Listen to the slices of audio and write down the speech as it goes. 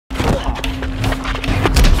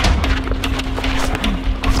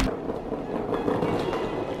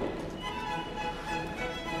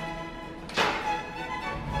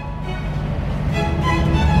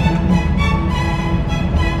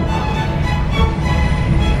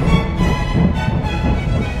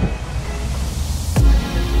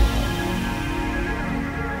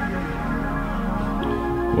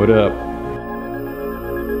What up?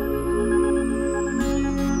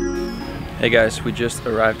 Hey guys, we just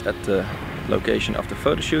arrived at the location of the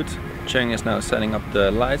photo shoot. Chung is now setting up the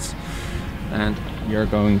lights and we are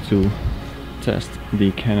going to test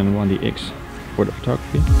the Canon 1DX for the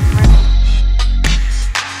photography.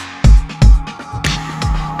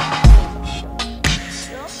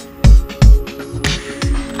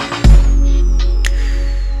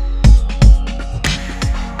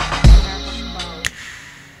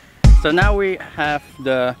 So now we have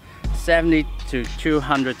the 70 to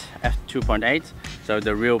 200 f2.8, so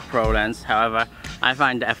the real pro lens. However, I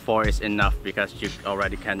find the f4 is enough because you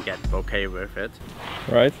already can get bokeh with it.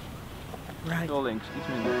 Right? Right. Yeah.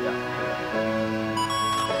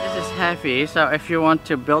 This is heavy, so if you want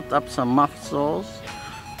to build up some muscles,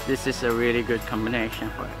 this is a really good combination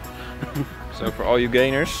for it. So for all you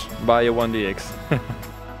gainers, buy a 1DX.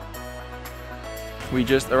 We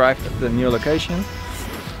just arrived at the new location.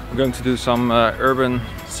 We're going to do some urban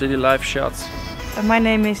city life shots. My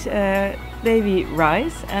name is Davy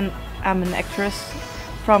Rice and I'm an actress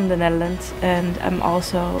from the Netherlands, and I'm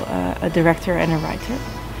also a director and a writer.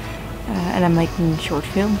 And I'm making short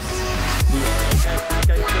films.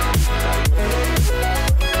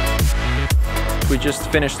 We just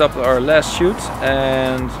finished up our last shoot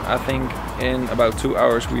and I think in about 2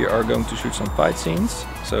 hours we are going to shoot some fight scenes.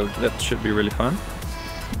 So that should be really fun.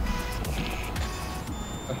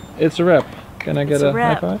 It's a wrap. Can I get a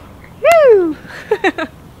high five? Woo!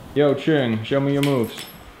 Yo, Chung, show me your moves.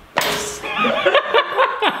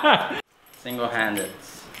 Single-handed.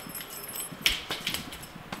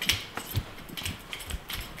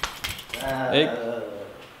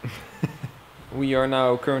 We are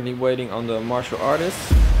now currently waiting on the martial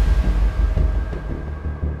artists.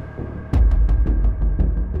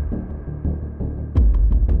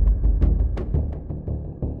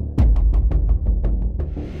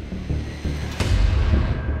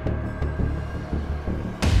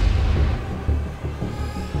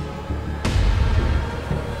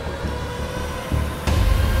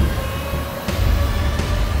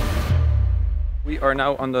 We are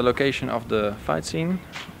now on the location of the fight scene.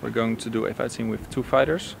 We're going to do a fight scene with 2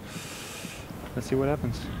 fighters. Let's see what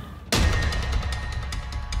happens.